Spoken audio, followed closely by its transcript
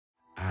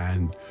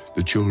and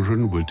the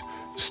children would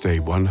stay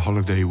one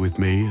holiday with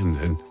me and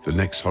then the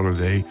next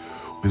holiday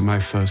with my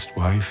first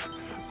wife.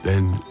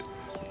 Then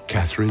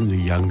Catherine, the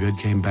younger,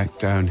 came back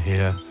down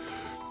here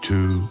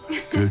to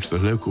go to the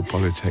local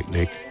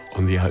polytechnic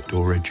on the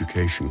outdoor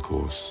education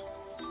course.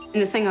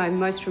 And the thing I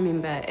most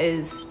remember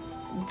is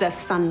the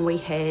fun we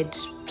had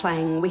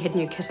playing. We had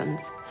new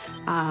kittens,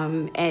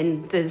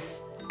 and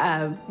there's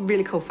a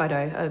really cool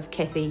photo of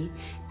Kathy,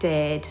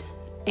 Dad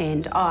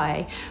and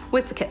I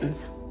with the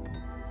kittens.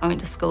 I went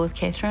to school with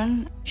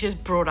Catherine. She was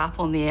brought up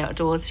on the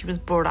outdoors. She was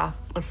brought up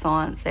with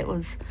science. That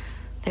was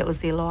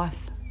their life.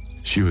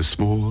 She was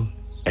small,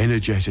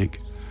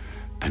 energetic,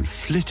 and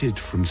flitted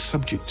from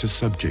subject to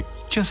subject,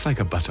 just like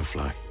a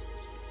butterfly.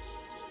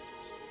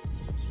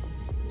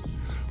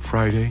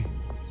 Friday,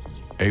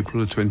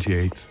 April the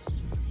 28th,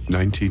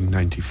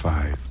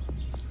 1995.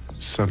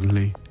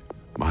 Suddenly,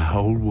 my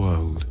whole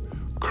world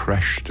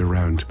crashed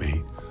around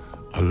me,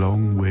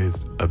 along with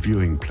a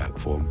viewing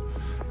platform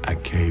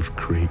at Cave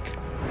Creek.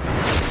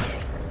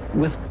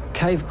 With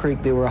Cave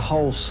Creek, there were a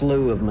whole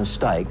slew of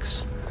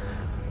mistakes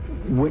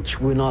which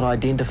were not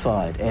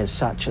identified as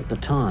such at the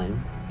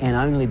time and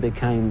only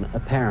became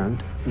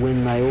apparent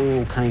when they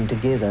all came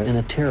together in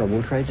a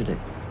terrible tragedy.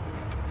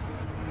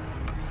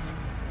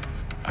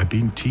 I'd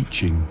been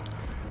teaching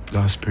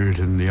last period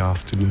in the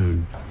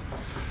afternoon,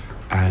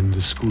 and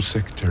the school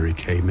secretary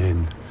came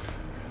in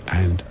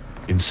and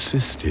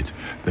insisted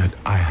that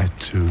I had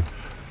to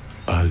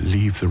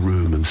leave the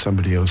room and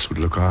somebody else would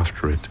look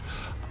after it.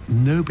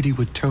 Nobody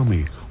would tell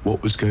me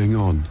what was going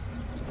on.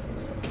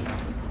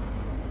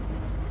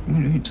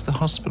 When we went to the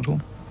hospital,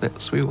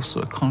 we all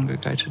sort of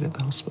congregated at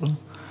the hospital,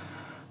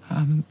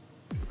 and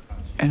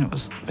it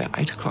was about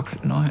 8 o'clock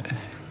at night.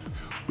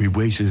 We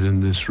waited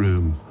in this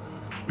room.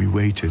 We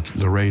waited,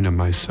 Lorraine and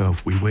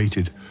myself, we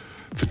waited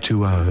for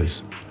 2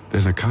 hours.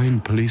 Then a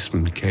kind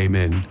policeman came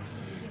in.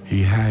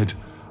 He had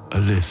a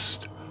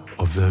list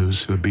of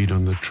those who had been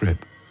on the trip.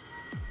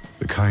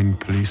 The kind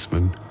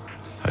policeman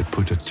had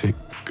put a tick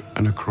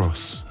and a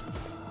cross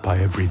by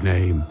every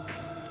name.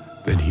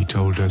 Then he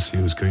told us he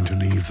was going to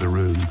leave the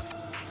room,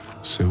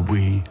 so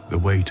we, the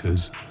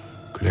waiters,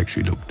 could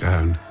actually look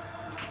down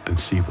and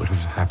see what had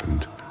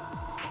happened.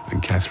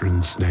 And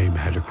Catherine's name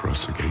had a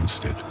cross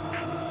against it.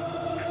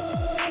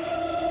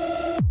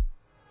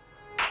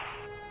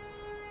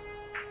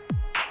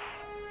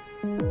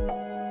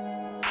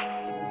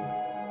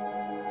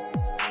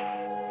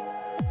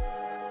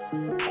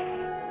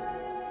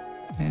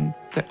 And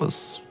that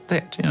was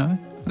that, you know.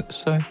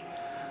 So,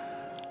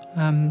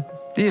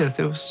 yeah,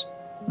 there was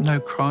no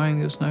crying,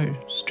 there was no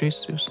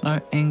stress, there was no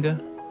anger.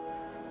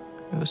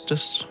 It was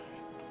just,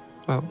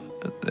 well,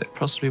 it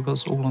possibly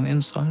was all on the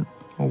inside,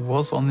 or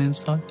was on the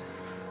inside,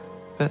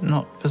 but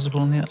not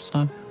visible on the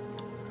outside.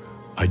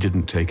 I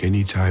didn't take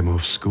any time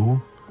off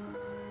school.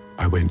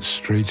 I went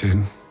straight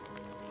in.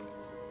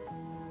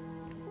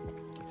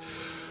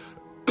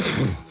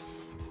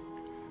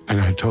 And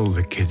I told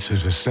the kids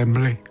at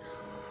assembly,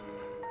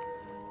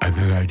 and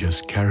then I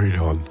just carried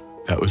on.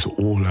 That was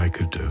all I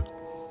could do.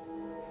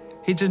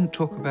 He didn't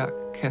talk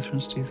about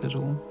Catherine's death at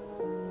all.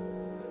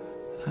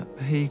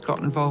 He got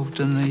involved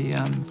in the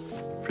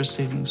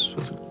proceedings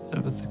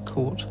with the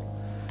court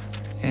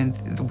and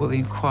the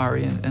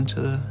inquiry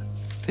into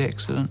the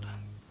accident.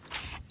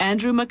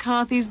 Andrew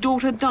McCarthy's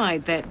daughter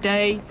died that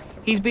day.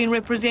 He's been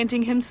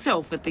representing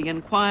himself at the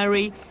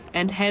inquiry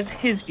and has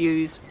his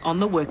views on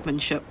the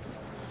workmanship.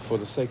 For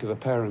the sake of the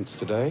parents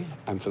today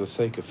and for the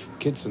sake of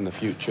kids in the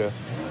future,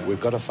 we've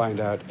got to find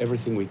out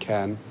everything we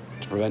can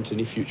to prevent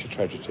any future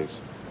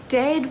tragedies.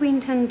 Dad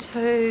went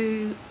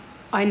into,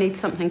 I need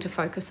something to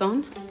focus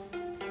on.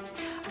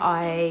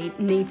 I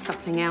need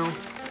something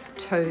else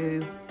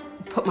to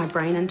put my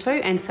brain into,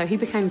 and so he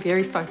became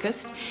very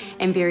focused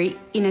and very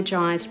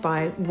energised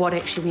by what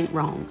actually went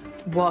wrong.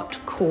 What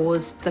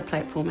caused the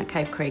platform at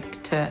Cave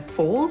Creek to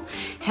fall?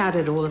 How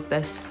did all of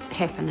this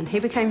happen? And he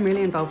became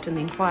really involved in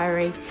the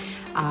inquiry.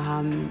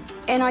 And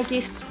I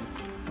guess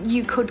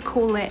you could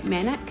call that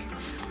manic.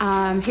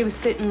 He was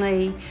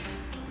certainly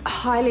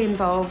highly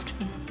involved,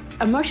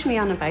 emotionally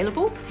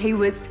unavailable. He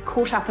was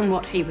caught up in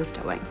what he was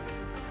doing.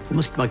 Well,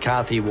 Mr.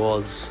 McCarthy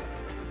was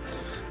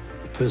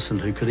a person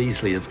who could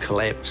easily have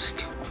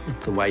collapsed with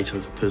the weight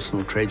of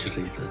personal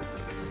tragedy that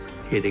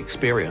he had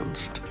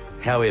experienced.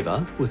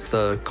 However, with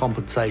the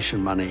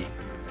compensation money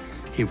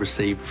he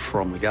received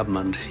from the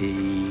government,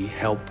 he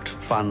helped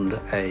fund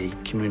a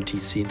community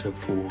centre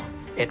for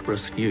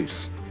at-risk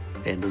youth,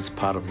 and as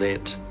part of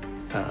that,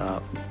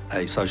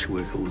 a social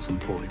worker was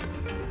employed.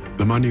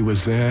 The money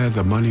was there,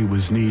 the money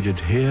was needed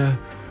here.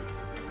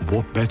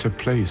 What better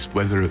place,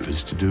 whether it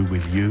was to do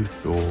with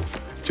youth or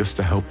just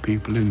to help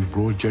people in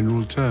broad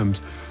general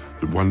terms.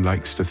 But one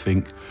likes to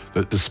think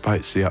that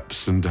despite the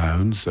ups and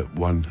downs, that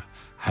one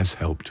has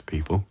helped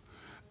people.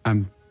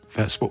 And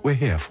that's what we're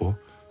here for,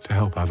 to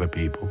help other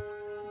people.